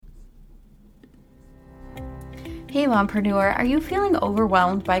Hey mompreneur, are you feeling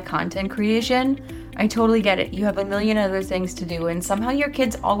overwhelmed by content creation? I totally get it. You have a million other things to do, and somehow your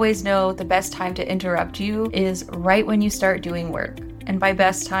kids always know the best time to interrupt you is right when you start doing work. And by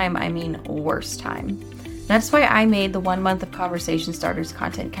best time, I mean worst time. That's why I made the 1 month of Conversation Starters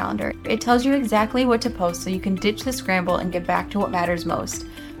content calendar. It tells you exactly what to post so you can ditch the scramble and get back to what matters most.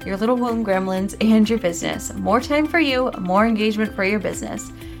 Your little womb gremlins and your business. More time for you, more engagement for your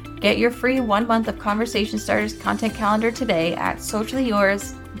business. Get your free 1 month of Conversation Starters content calendar today at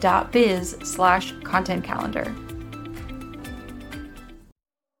sociallyyours.biz/content calendar.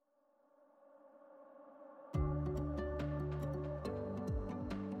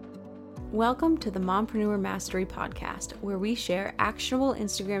 Welcome to the Mompreneur Mastery Podcast, where we share actionable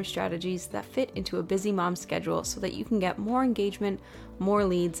Instagram strategies that fit into a busy mom schedule so that you can get more engagement, more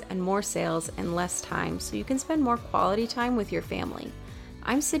leads, and more sales in less time so you can spend more quality time with your family.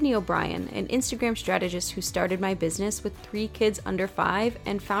 I'm Sydney O'Brien, an Instagram strategist who started my business with 3 kids under 5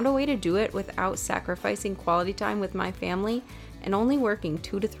 and found a way to do it without sacrificing quality time with my family and only working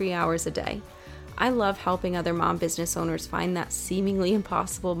 2 to 3 hours a day. I love helping other mom business owners find that seemingly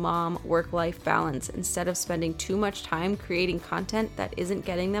impossible mom work-life balance instead of spending too much time creating content that isn't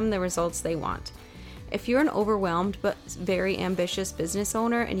getting them the results they want. If you're an overwhelmed but very ambitious business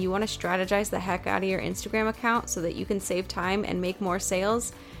owner and you want to strategize the heck out of your Instagram account so that you can save time and make more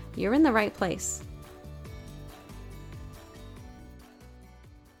sales, you're in the right place.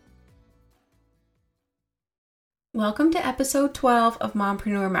 Welcome to episode 12 of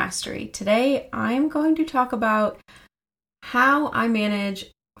Mompreneur Mastery. Today, I'm going to talk about how I manage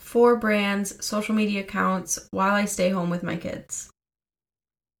 4 brands' social media accounts while I stay home with my kids.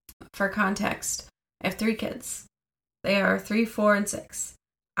 For context, I have 3 kids. They are 3, 4, and 6.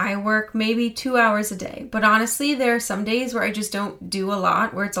 I work maybe 2 hours a day, but honestly, there are some days where I just don't do a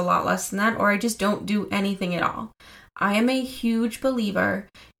lot, where it's a lot less than that, or I just don't do anything at all. I am a huge believer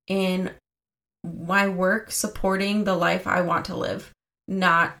in my work supporting the life I want to live,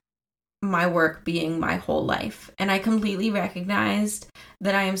 not my work being my whole life. And I completely recognized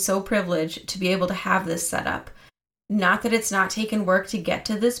that I am so privileged to be able to have this set up. Not that it's not taken work to get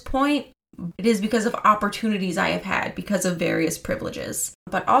to this point. It is because of opportunities I have had because of various privileges.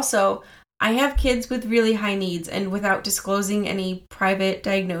 But also, I have kids with really high needs, and without disclosing any private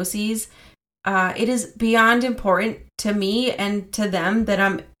diagnoses, it is beyond important to me and to them that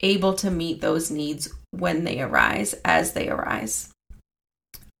I'm able to meet those needs when they arise, as they arise.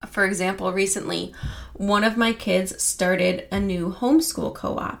 For example, recently, one of my kids started a new homeschool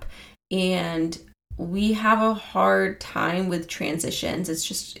co-op, and we have a hard time with transitions. It's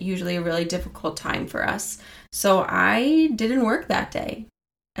just usually a really difficult time for us. So I didn't work that day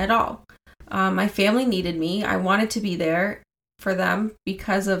at all. My family needed me. I wanted to be there for them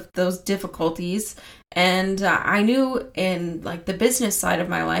because of those difficulties. And I knew in the business side of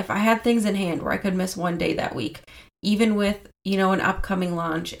my life, I had things in hand where I could miss one day that week, even with, an upcoming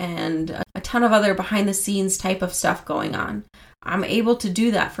launch and a ton of other behind the scenes type of stuff going on. I'm able to do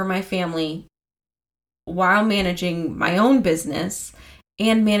that for my family while managing my own business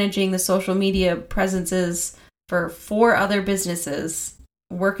and managing the social media presences for 4 other businesses,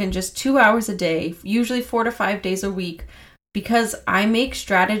 working just 2 hours a day, usually 4 to 5 days a week, because I make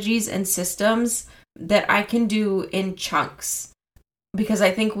strategies and systems that I can do in chunks. Because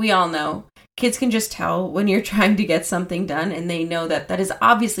I think we all know kids can just tell when you're trying to get something done, and they know that is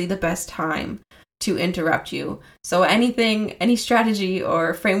obviously the best time to interrupt you. So any strategy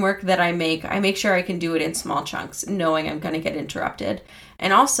or framework that I make sure I can do it in small chunks, knowing I'm going to get interrupted.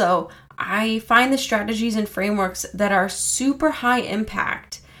 And also, I find the strategies and frameworks that are super high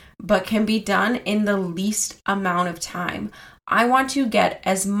impact, but can be done in the least amount of time. I want to get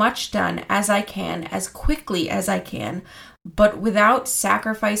as much done as I can, as quickly as I can, but without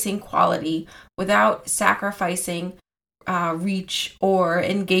sacrificing quality, without sacrificing reach or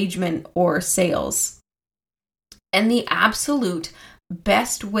engagement or sales. And the absolute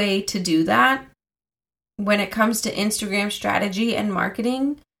best way to do that when it comes to Instagram strategy and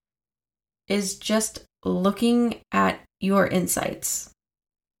marketing is just looking at your insights.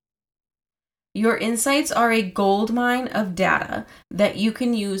 Your insights are a goldmine of data that you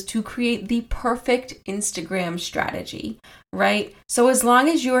can use to create the perfect Instagram strategy, right? So as long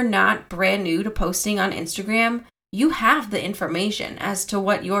as you're not brand new to posting on Instagram, you have the information as to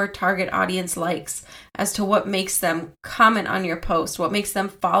what your target audience likes, as to what makes them comment on your post, what makes them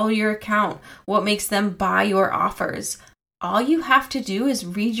follow your account, what makes them buy your offers. All you have to do is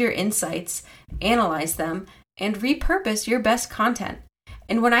read your insights, analyze them, and repurpose your best content.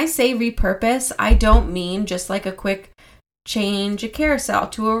 And when I say repurpose, I don't mean just like a quick change a carousel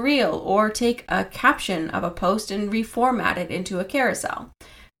to a reel, or take a caption of a post and reformat it into a carousel.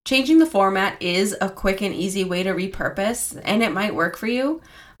 Changing the format is a quick and easy way to repurpose, and it might work for you.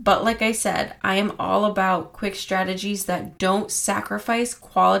 But like I said, I am all about quick strategies that don't sacrifice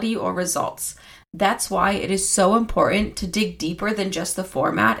quality or results. That's why it is so important to dig deeper than just the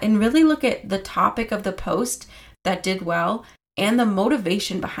format and really look at the topic of the post that did well and the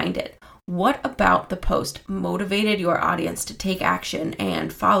motivation behind it. What about the post motivated your audience to take action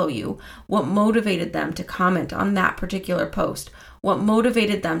and follow you? What motivated them to comment on that particular post? What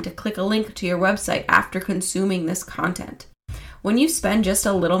motivated them to click a link to your website after consuming this content? When you spend just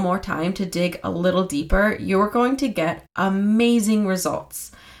a little more time to dig a little deeper, you're going to get amazing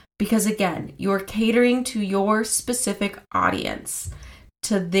results. Because again, you're catering to your specific audience,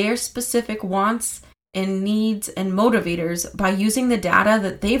 to their specific wants and needs and motivators by using the data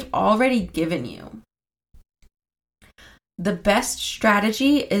that they've already given you. The best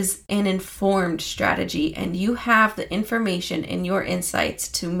strategy is an informed strategy, and you have the information and your insights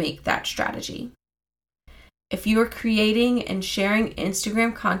to make that strategy. If you are creating and sharing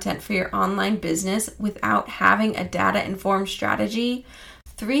Instagram content for your online business without having a data-informed strategy,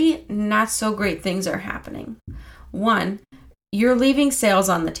 3 not so great things are happening. 1, you're leaving sales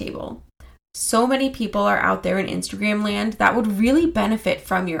on the table. So many people are out there in Instagram land that would really benefit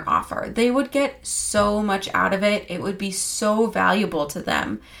from your offer. They would get so much out of it. It would be so valuable to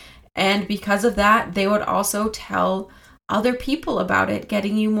them. And because of that, they would also tell other people about it,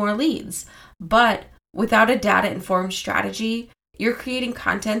 getting you more leads. But without a data-informed strategy, you're creating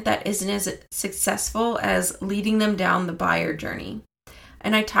content that isn't as successful as leading them down the buyer journey.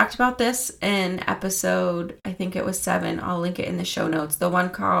 And I talked about this in episode, I think it was 7. I'll link it in the show notes. The one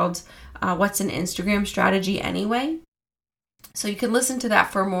called What's an Instagram Strategy Anyway? So you can listen to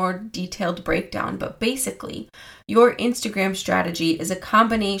that for a more detailed breakdown. But basically, your Instagram strategy is a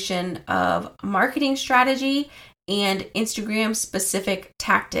combination of marketing strategy and Instagram specific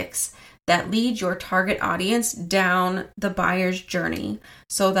tactics that lead your target audience down the buyer's journey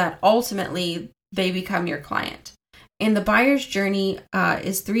so that ultimately they become your client. And the buyer's journey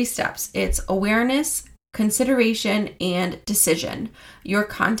is 3 steps. It's awareness, consideration, and decision. Your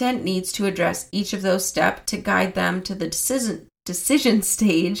content needs to address each of those steps to guide them to the decision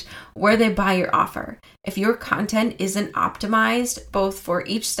stage where they buy your offer. If your content isn't optimized both for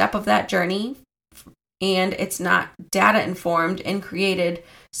each step of that journey and it's not data informed and created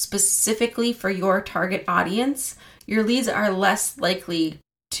specifically for your target audience, your leads are less likely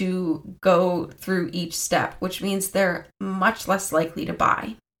to go through each step, which means they're much less likely to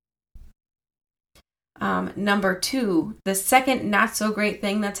buy. Number 2, the second not so great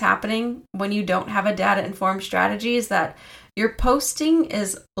thing that's happening when you don't have a data-informed strategy is that your posting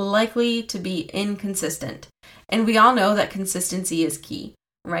is likely to be inconsistent. And we all know that consistency is key,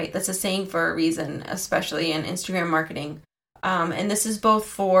 right? That's a saying for a reason, especially in Instagram marketing. And this is both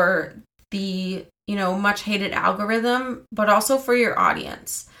for the much hated algorithm, but also for your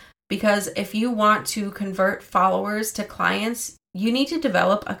audience. Because if you want to convert followers to clients, you need to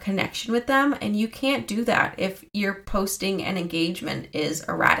develop a connection with them, and you can't do that if your posting and engagement is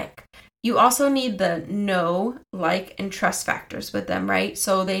erratic. You also need the know, like, and trust factors with them, right?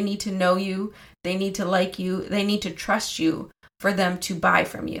 So they need to know you, they need to like you, they need to trust you for them to buy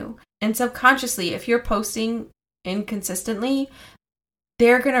from you. And subconsciously, if you're posting inconsistently,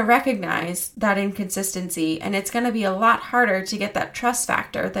 they're going to recognize that inconsistency, and it's going to be a lot harder to get that trust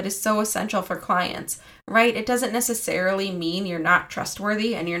factor that is so essential for clients, right? It doesn't necessarily mean you're not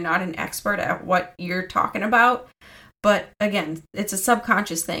trustworthy and you're not an expert at what you're talking about. But again, it's a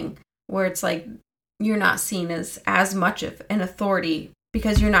subconscious thing where it's like you're not seen as much of an authority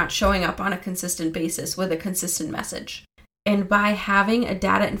because you're not showing up on a consistent basis with a consistent message. And by having a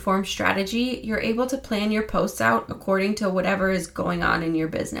data-informed strategy, you're able to plan your posts out according to whatever is going on in your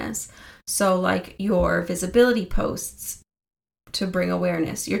business. So like your visibility posts to bring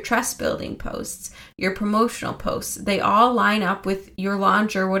awareness, your trust-building posts, your promotional posts, they all line up with your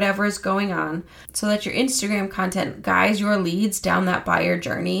launch or whatever is going on so that your Instagram content guides your leads down that buyer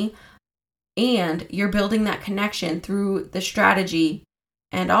journey, and you're building that connection through the strategy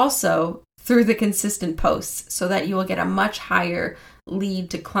and also through the consistent posts so that you will get a much higher lead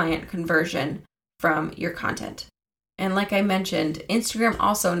to client conversion from your content. And like I mentioned, Instagram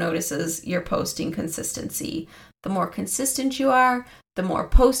also notices your posting consistency. The more consistent you are, the more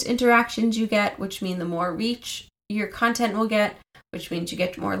post interactions you get, which mean the more reach your content will get, which means you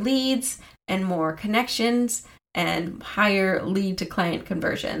get more leads and more connections and higher lead to client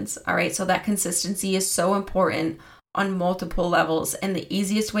conversions. All right, so that consistency is so important on multiple levels, and the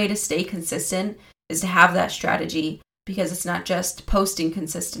easiest way to stay consistent is to have that strategy because it's not just posting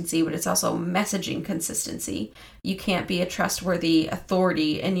consistency, but it's also messaging consistency. You can't be a trustworthy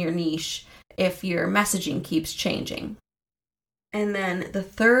authority in your niche if your messaging keeps changing. And then the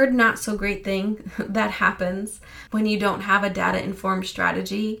third not so great thing that happens when you don't have a data-informed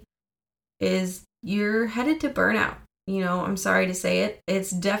strategy is you're headed to burnout. I'm sorry to say it.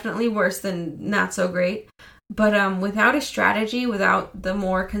 It's definitely worse than not so great. But without a strategy, without the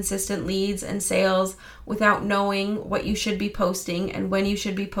more consistent leads and sales, without knowing what you should be posting and when you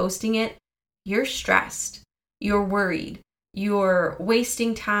should be posting it, you're stressed, you're worried, you're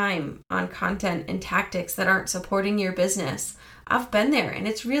wasting time on content and tactics that aren't supporting your business. I've been there and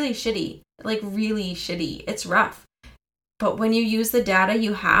it's really shitty, really shitty. It's rough. But when you use the data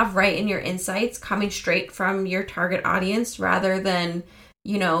you have right in your insights coming straight from your target audience rather than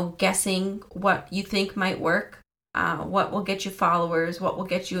guessing what you think might work, what will get you followers, what will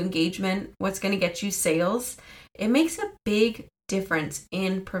get you engagement, what's going to get you sales, it makes a big difference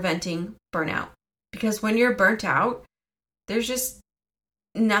in preventing burnout. Because when you're burnt out, there's just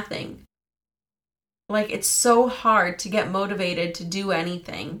nothing. It's so hard to get motivated to do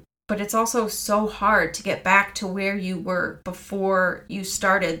anything, but it's also so hard to get back to where you were before you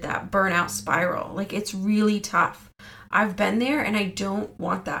started that burnout spiral. It's really tough. I've been there and I don't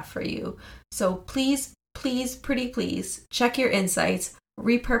want that for you. So please, pretty please, check your insights,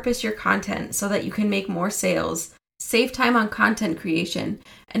 repurpose your content so that you can make more sales, save time on content creation,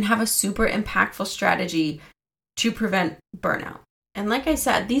 and have a super impactful strategy to prevent burnout. And like I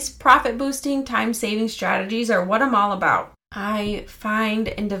said, these profit boosting, time saving strategies are what I'm all about. I find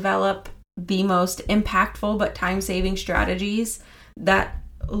and develop the most impactful but time saving strategies that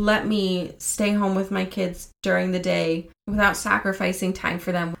let me stay home with my kids during the day without sacrificing time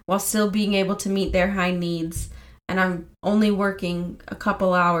for them while still being able to meet their high needs. And I'm only working a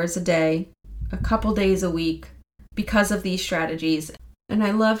couple hours a day, a couple days a week because of these strategies. And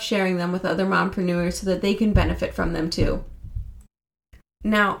I love sharing them with other mompreneurs so that they can benefit from them too.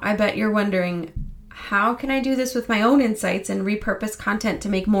 Now, I bet you're wondering, how can I do this with my own insights and repurpose content to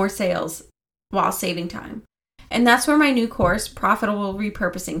make more sales while saving time? And that's where my new course, Profitable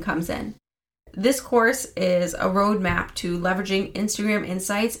Repurposing, comes in. This course is a roadmap to leveraging Instagram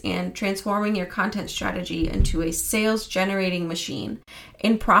insights and transforming your content strategy into a sales-generating machine.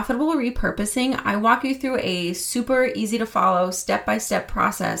 In Profitable Repurposing, I walk you through a super easy-to-follow, step-by-step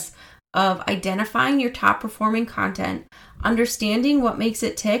process of identifying your top-performing content, understanding what makes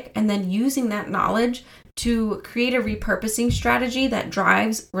it tick, and then using that knowledge to create a repurposing strategy that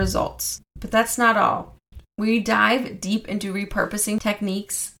drives results. But that's not all. We dive deep into repurposing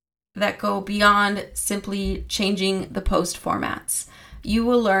techniques that go beyond simply changing the post formats. You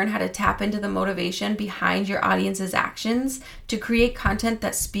will learn how to tap into the motivation behind your audience's actions to create content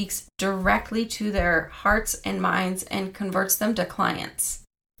that speaks directly to their hearts and minds and converts them to clients.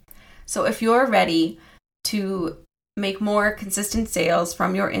 So if you're ready to make more consistent sales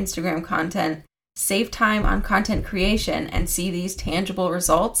from your Instagram content, save time on content creation, and see these tangible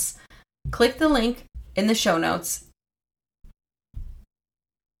results, click the link in the show notes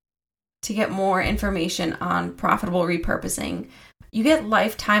to get more information on Profitable Repurposing. You get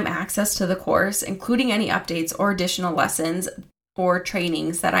lifetime access to the course, including any updates or additional lessons or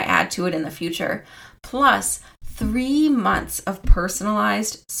trainings that I add to it in the future, plus 3 months of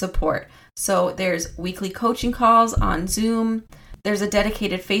personalized support. So there's weekly coaching calls on Zoom. There's a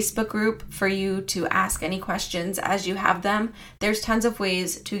dedicated Facebook group for you to ask any questions as you have them. There's tons of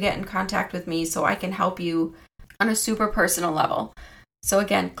ways to get in contact with me so I can help you on a super personal level. So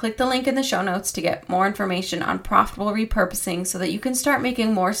again, click the link in the show notes to get more information on Profitable Repurposing so that you can start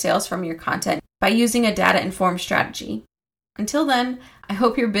making more sales from your content by using a data-informed strategy. Until then, I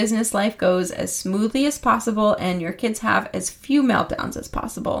hope your business life goes as smoothly as possible and your kids have as few meltdowns as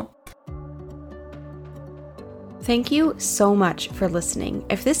possible. Thank you so much for listening.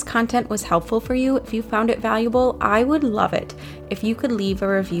 If this content was helpful for you, if you found it valuable, I would love it if you could leave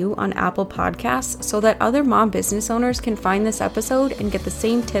a review on Apple Podcasts so that other mom business owners can find this episode and get the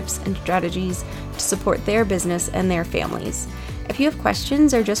same tips and strategies to support their business and their families. If you have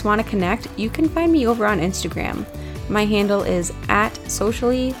questions or just want to connect, you can find me over on Instagram. My handle is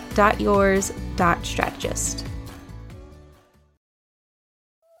 @socially.yours.strategist.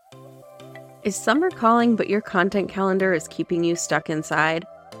 Is summer calling, but your content calendar is keeping you stuck inside?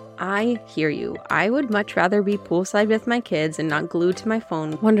 I hear you. I would much rather be poolside with my kids and not glued to my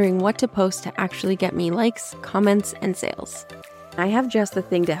phone, wondering what to post to actually get me likes, comments, and sales. I have just the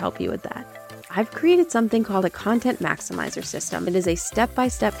thing to help you with that. I've created something called a Content Maximizer System. It is a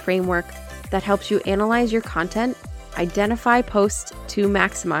step-by-step framework that helps you analyze your content, identify posts to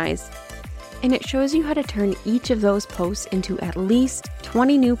maximize, And it shows you how to turn each of those posts into at least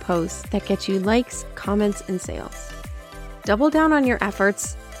 20 new posts that get you likes, comments, and sales. Double down on your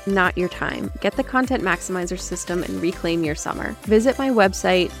efforts, not your time. Get the Content Maximizer system and reclaim your summer. Visit my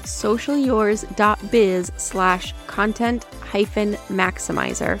website,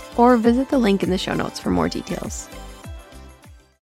 socialyours.biz/content-maximizer, or visit the link in the show notes for more details.